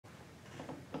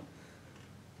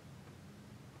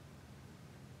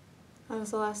I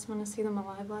was the last one to see them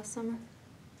alive last summer.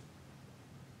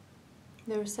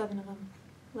 There were 7 of them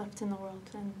left in the world,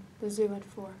 and the zoo had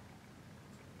 4.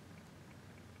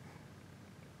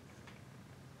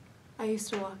 I used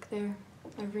to walk there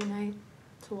every night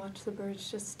to watch the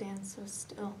birds just stand so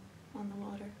still on the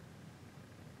water.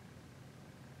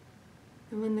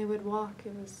 And when they would walk,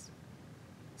 it was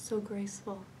so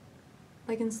graceful,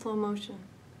 like in slow motion.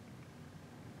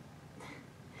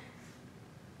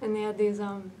 And they had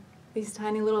these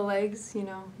tiny little legs, you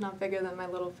know, not bigger than my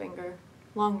little finger,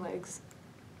 long legs.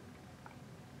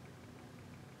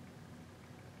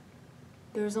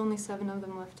 There was only 7 of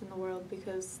them left in the world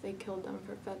because they killed them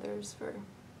for feathers for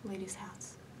ladies'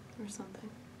 hats or something.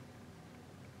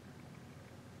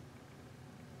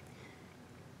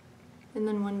 And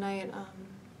then one night,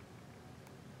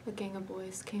 a gang of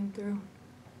boys came through.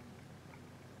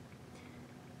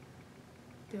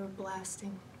 They were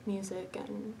blasting music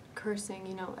and cursing,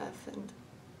 you know, F and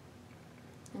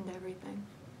everything.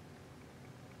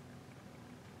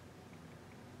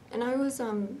 And I was,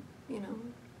 you know,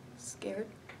 scared.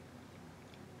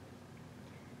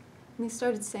 And they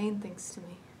started saying things to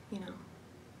me, you know,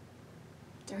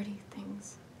 dirty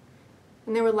things.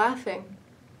 And they were laughing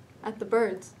at the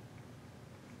birds.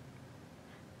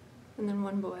 And then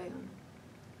one boy,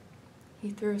 he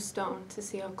threw a stone to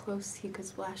see how close he could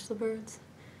splash the birds.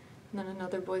 And then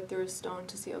another boy threw a stone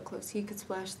to see how close he could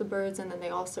splash the birds, and then they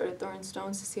all started throwing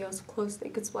stones to see how close they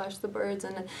could splash the birds,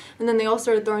 and then they all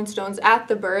started throwing stones at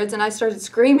the birds, and I started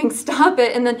screaming, "Stop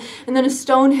it!" And then a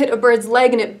stone hit a bird's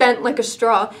leg and it bent like a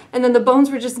straw, and then the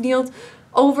bones were just kneeled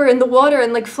over in the water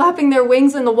and like flapping their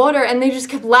wings in the water, and they just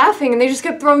kept laughing and they just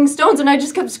kept throwing stones, and I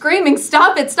just kept screaming,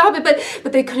 "Stop it, stop it!"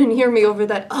 But they couldn't hear me over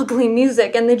that ugly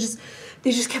music, and they just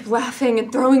kept laughing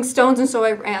and throwing stones, and so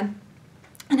I ran.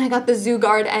 And I got the zoo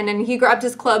guard in, and he grabbed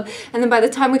his club, and then by the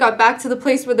time we got back to the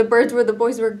place where the birds were, the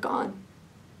boys were gone.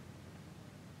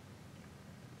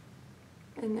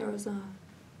 And there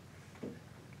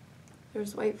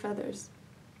was white feathers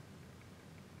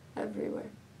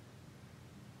everywhere.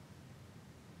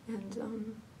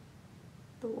 And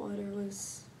the water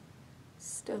was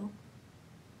still.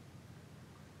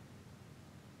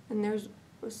 And there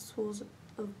was pools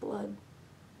of blood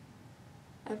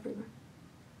everywhere.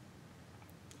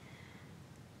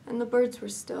 And the birds were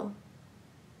still.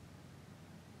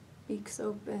 Beaks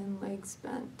open, legs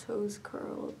bent, toes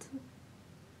curled.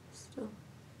 Still.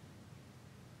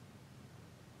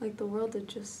 Like the world had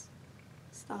just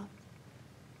stopped.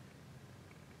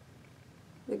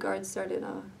 The guard started,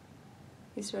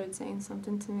 he started saying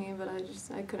something to me, but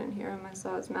I couldn't hear him. I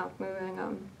saw his mouth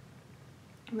moving,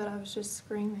 but I was just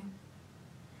screaming.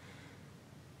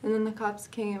 And then the cops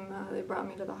came, they brought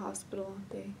me to the hospital.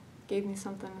 They gave me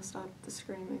something to stop the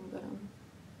screaming, but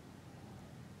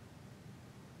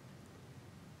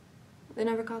they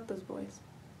never caught those boys.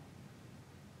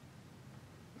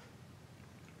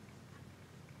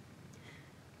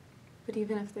 But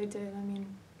even if they did, I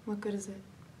mean, what good is it?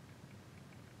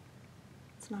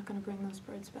 It's not going to bring those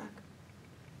birds back.